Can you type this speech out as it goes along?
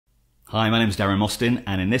Hi, my name is Darren Mostyn,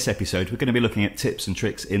 and in this episode we're going to be looking at tips and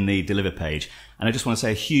tricks in the Deliver page. And I just want to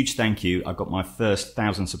say a huge thank you. I got my first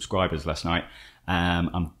 1,000 subscribers last night.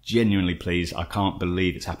 I'm genuinely pleased. I can't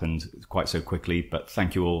believe it's happened quite so quickly, but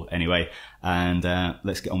thank you all anyway. And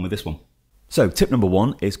let's get on with this one. So tip number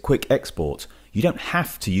one is quick export. You don't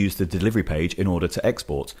have to use the delivery page in order to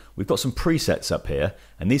export. We've got some presets up here,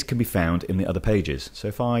 and these can be found in the other pages. So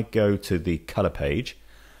if I go to the color page,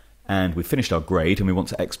 and we've finished our grade and we want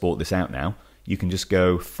to export this out now, you can just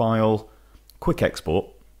go File, Quick Export,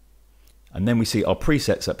 and then we see our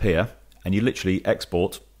presets up here, and you literally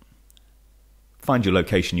export, find your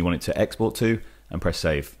location you want it to export to, and press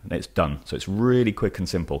save, and it's done. So it's really quick and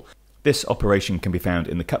simple. This operation can be found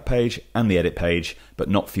in the cut page and the edit page, but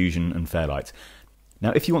not Fusion and Fairlight.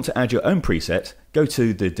 Now if you want to add your own preset, go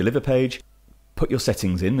to the Deliver page, put your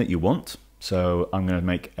settings in that you want. So I'm going to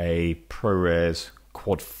make a ProRes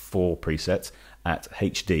Quad 4 preset at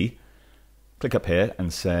HD. Click up here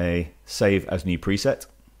and say Save as New Preset.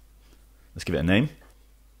 Let's give it a name.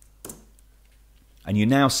 And you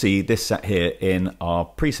now see this sat here in our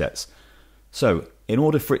presets. So in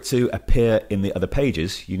order for it to appear in the other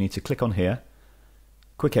pages, you need to click on here,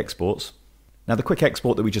 Quick Exports. Now the quick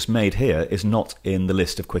export that we just made here is not in the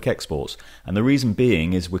list of quick exports, and the reason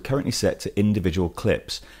being is we're currently set to individual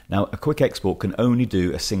clips. Now a quick export can only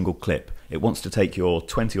do a single clip. It wants to take your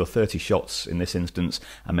 20 or 30 shots in this instance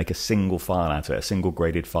and make a single file out of it, a single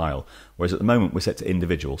graded file, whereas at the moment we're set to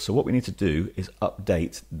individual. So what we need to do is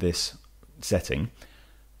update this setting.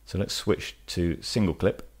 So let's switch to single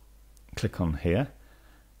clip, click on here,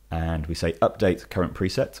 and we say update current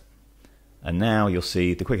preset. And now you'll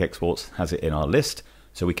see the quick exports has it in our list,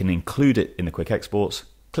 so we can include it in the quick exports.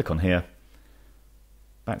 Click on here,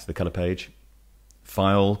 back to the color page,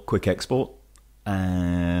 File, Quick Export,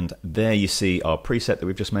 and there you see our preset that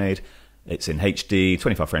we've just made. It's in HD,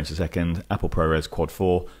 25 frames a second, Apple ProRes Quad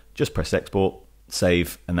 4. Just press export,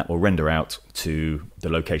 save, and that will render out to the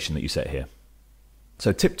location that you set here.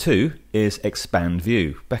 So tip 2 is expand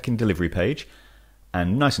view. Back in delivery page,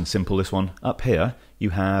 and nice and simple this one, up here you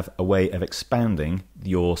have a way of expanding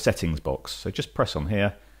your settings box. So just press on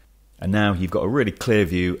here, and now you've got a really clear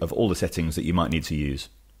view of all the settings that you might need to use.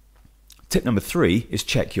 Tip number 3 is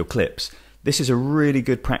check your clips. This is a really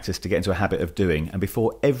good practice to get into a habit of doing, and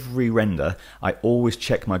before every render I always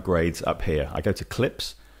check my grades up here. I go to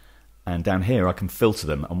clips, and down here I can filter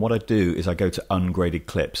them, and what I do is I go to ungraded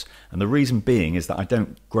clips, and the reason being is that I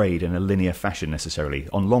don't grade in a linear fashion necessarily.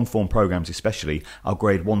 On long form programs especially, I'll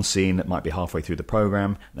grade one scene that might be halfway through the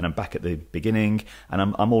program, then I'm back at the beginning, and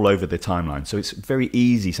I'm all over the timeline, so it's very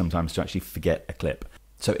easy sometimes to actually forget a clip.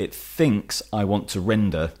 So it thinks I want to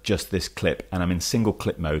render just this clip, and I'm in single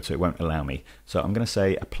clip mode, so it won't allow me. So I'm going to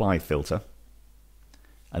say apply filter,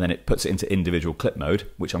 and then it puts it into individual clip mode,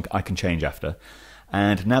 which I can change after.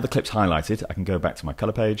 And now the clip's highlighted, I can go back to my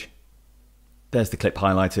color page. There's the clip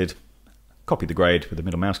highlighted, copy the grade with the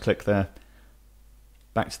middle mouse click there,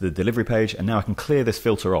 back to the delivery page, and now I can clear this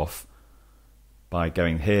filter off by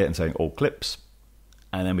going here and saying all clips,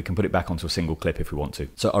 and then we can put it back onto a single clip if we want to.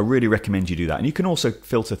 So I really recommend you do that. And you can also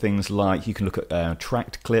filter things like, you can look at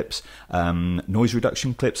tracked clips, noise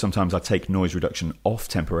reduction clips. Sometimes I take noise reduction off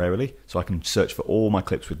temporarily, so I can search for all my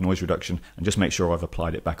clips with noise reduction and just make sure I've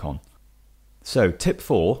applied it back on. So tip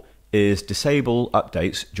 4 is disable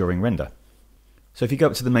updates during render. So if you go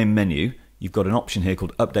up to the main menu, you've got an option here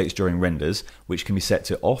called updates during renders, which can be set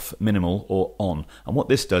to off, minimal, or on. And what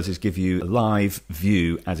this does is give you a live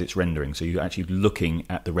view as it's rendering, so you're actually looking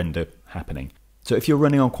at the render happening. So if you're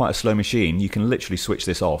running on quite a slow machine, you can literally switch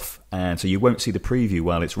this off, and so you won't see the preview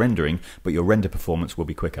while it's rendering, but your render performance will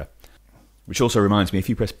be quicker. Which also reminds me, if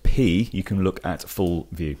you press P, you can look at full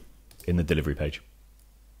view in the delivery page.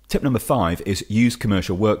 Tip number 5 is use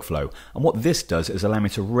commercial workflow, and what this does is allow me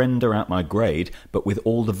to render out my grade but with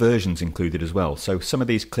all the versions included as well. So some of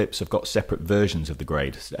these clips have got separate versions of the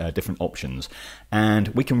grade, different options, and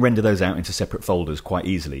we can render those out into separate folders quite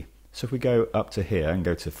easily. So if we go up to here and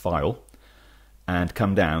go to File and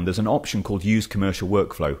come down, there's an option called use commercial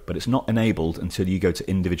workflow, but it's not enabled until you go to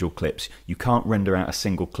individual clips. You can't render out a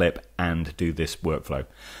single clip and do this workflow.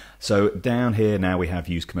 So down here now we have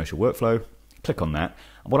use commercial workflow. Click on that,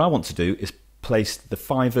 and what I want to do is place the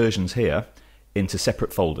 5 versions here into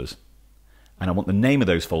separate folders, and I want the name of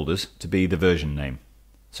those folders to be the version name,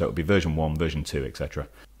 so it'll be version 1, version 2, etc.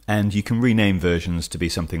 And you can rename versions to be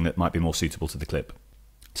something that might be more suitable to the clip.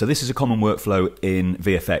 So this is a common workflow in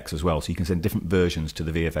VFX as well, so you can send different versions to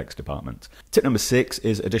the VFX department. Tip number 6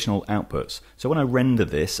 is additional outputs. So when I render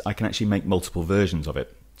this, I can actually make multiple versions of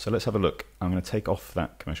it. So let's have a look. I'm going to take off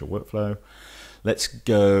that commercial workflow. Let's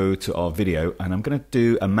go to our video, and I'm going to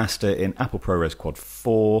do a master in Apple ProRes Quad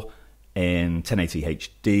 4 in 1080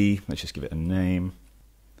 HD. Let's just give it a name.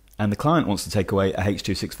 And the client wants to take away a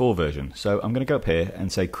H.264 version. So I'm going to go up here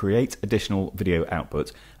and say create additional video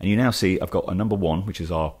output. And you now see I've got a number 1, which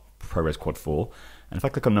is our ProRes Quad 4. And if I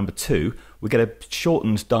click on number 2, we get a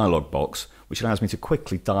shortened dialog box, which allows me to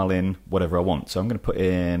quickly dial in whatever I want. So I'm going to put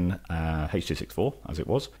in H.264 as it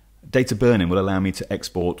was. Data burn-in will allow me to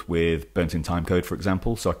export with burnt-in timecode, for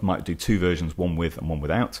example. So I might do 2 versions, one with and one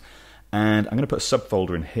without. And I'm going to put a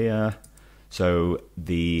subfolder in here. So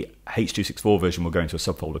the H.264 version will go into a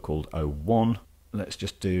subfolder called 01. Let's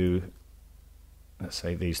just do, let's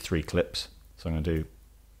say these 3 clips. So I'm going to do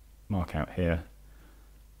mark out here,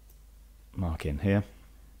 mark in here.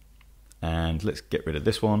 And let's get rid of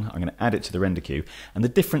this one. I'm going to add it to the render queue. And the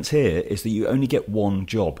difference here is that you only get one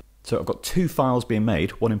job. So I've got 2 files being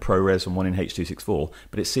made, one in ProRes and one in H.264,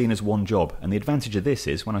 but it's seen as one job. And the advantage of this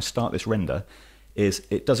is when I start this render, is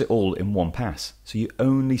it does it all in one pass. So you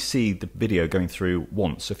only see the video going through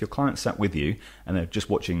once. So if your client sat with you and they're just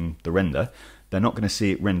watching the render, they're not going to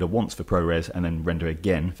see it render once for ProRes and then render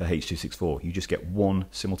again for H.264. You just get one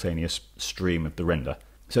simultaneous stream of the render.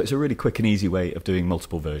 So it's a really quick and easy way of doing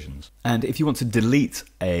multiple versions. And if you want to delete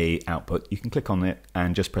a output, you can click on it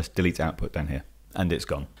and just press delete output down here. And it's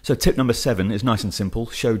gone. So tip number 7 is nice and simple,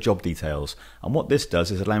 show job details. And what this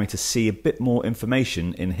does is allow me to see a bit more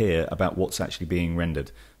information in here about what's actually being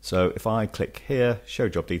rendered. So if I click here, show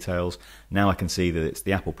job details, now I can see that it's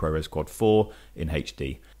the Apple ProRes Quad 4 in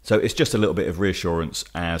HD. So it's just a little bit of reassurance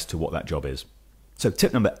as to what that job is. So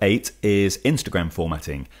tip number 8 is Instagram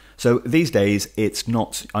formatting. So these days it's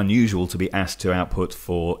not unusual to be asked to output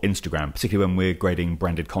for Instagram, particularly when we're grading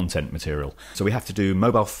branded content material. So we have to do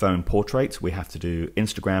mobile phone portrait, we have to do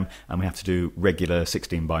Instagram, and we have to do regular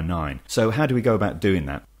 16:9. So how do we go about doing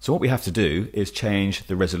that? So what we have to do is change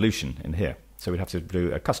the resolution in here. So we'd have to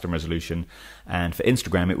do a custom resolution, and for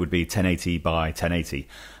Instagram it would be 1080 by 1080.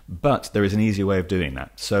 But there is an easier way of doing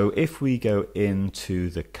that. So if we go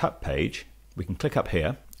into the cut page, we can click up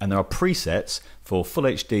here, and there are presets for Full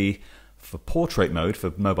HD, for portrait mode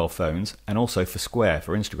for mobile phones, and also for square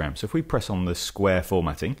for Instagram. So if we press on the square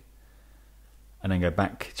formatting and then go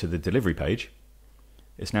back to the delivery page,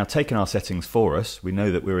 it's now taken our settings for us. We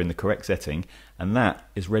know that we're in the correct setting, and that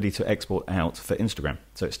is ready to export out for Instagram.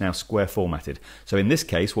 So it's now square formatted. So in this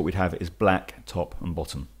case, what we'd have is black top and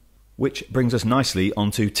bottom. Which brings us nicely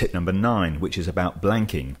onto tip number 9, which is about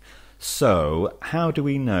blanking. So how do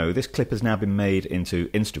we know this clip has now been made into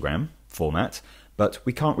Instagram format, but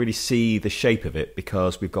we can't really see the shape of it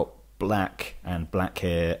because we've got black and black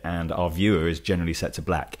here, and our viewer is generally set to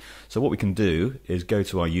black. So what we can do is go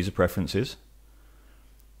to our user preferences,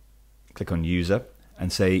 click on user,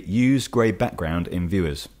 and say use grey background in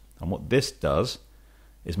viewers. And what this does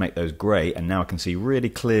is make those grey, and now I can see really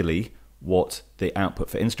clearly what the output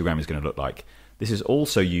for Instagram is going to look like. This is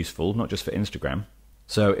also useful not just for Instagram.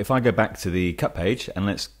 So if I go back to the cut page, and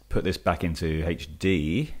let's put this back into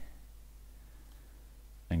HD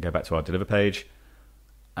and go back to our deliver page,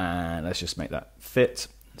 and let's just make that fit.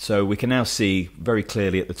 So we can now see very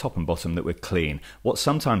clearly at the top and bottom that we're clean. What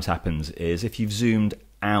sometimes happens is if you've zoomed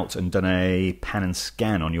out and done a pan and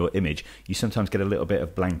scan on your image, you sometimes get a little bit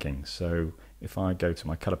of blanking. So if I go to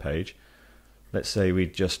my color page, let's say we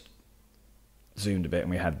just zoomed a bit and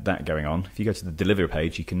we had that going on. If you go to the deliver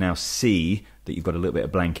page, you can now see that you've got a little bit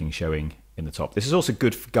of blanking showing in the top. This is also a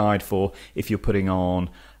good guide for if you're putting on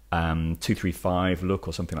 235 look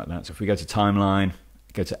or something like that. So if we go to timeline,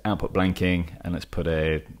 go to output blanking, and let's put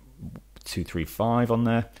a 235 on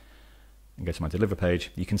there, and go to my deliver page,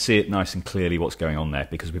 you can see it nice and clearly what's going on there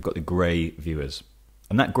because we've got the grey viewers.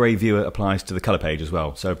 And that grey viewer applies to the color page as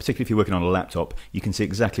well. So particularly if you're working on a laptop, you can see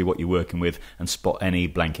exactly what you're working with and spot any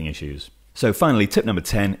blanking issues. So finally, tip number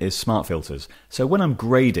 10 is smart filters. So when I'm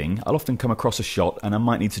grading, I'll often come across a shot and I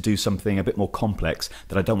might need to do something a bit more complex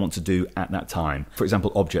that I don't want to do at that time. For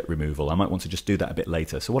example, object removal. I might want to just do that a bit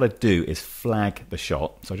later. So what I do is flag the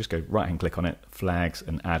shot. So I just go right hand click on it, flags,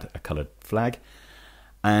 and add a colored flag.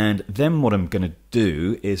 And then what I'm going to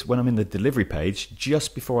do is when I'm in the delivery page,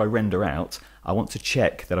 just before I render out, I want to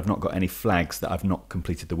check that I've not got any flags that I've not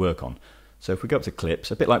completed the work on. So if we go up to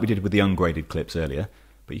clips, a bit like we did with the ungraded clips earlier,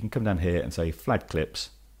 but you can come down here and say flag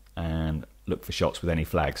clips and look for shots with any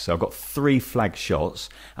flags. So I've got 3 flag shots,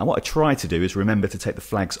 and what I try to do is remember to take the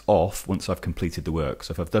flags off once I've completed the work.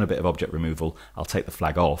 So if I've done a bit of object removal, I'll take the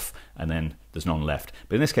flag off and then there's none left.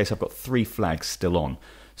 But in this case I've got 3 flags still on.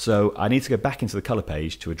 So I need to go back into the color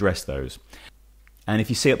page to address those. And if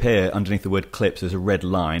you see up here underneath the word clips, there's a red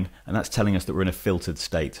line, and that's telling us that we're in a filtered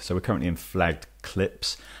state. So we're currently in flagged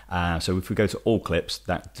clips. So if we go to all clips,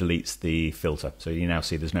 that deletes the filter. So you now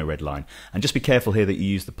see there's no red line. And just be careful here that you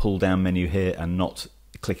use the pull down menu here and not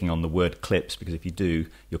clicking on the word clips, because if you do,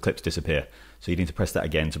 your clips disappear. So you need to press that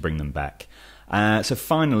again to bring them back. So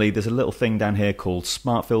finally, there's a little thing down here called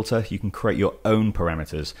Smart Filter. You can create your own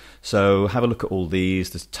parameters. So have a look at all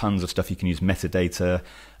these. There's tons of stuff. You can use metadata.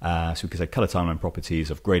 So we can say color timeline properties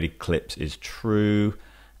of graded clips is true.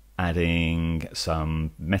 Adding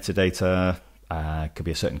some metadata. Could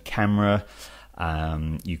be a certain camera.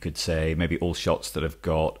 You could say maybe all shots that have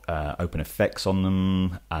got open effects on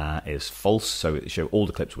them is false. So it show all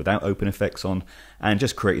the clips without open effects on. And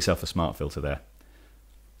just create yourself a smart filter there.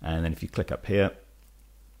 And then if you click up here,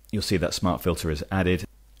 you'll see that smart filter is added,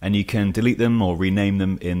 and you can delete them or rename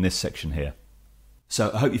them in this section here. So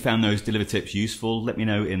I hope you found those deliver tips useful. Let me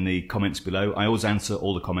know in the comments below. I always answer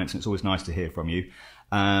all the comments, and it's always nice to hear from you.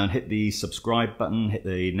 And hit the subscribe button, hit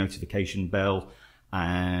the notification bell,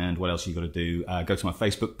 and what else you got to do? Go to my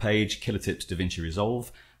Facebook page, Killer Tips DaVinci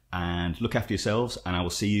Resolve, and look after yourselves, and I will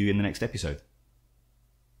see you in the next episode.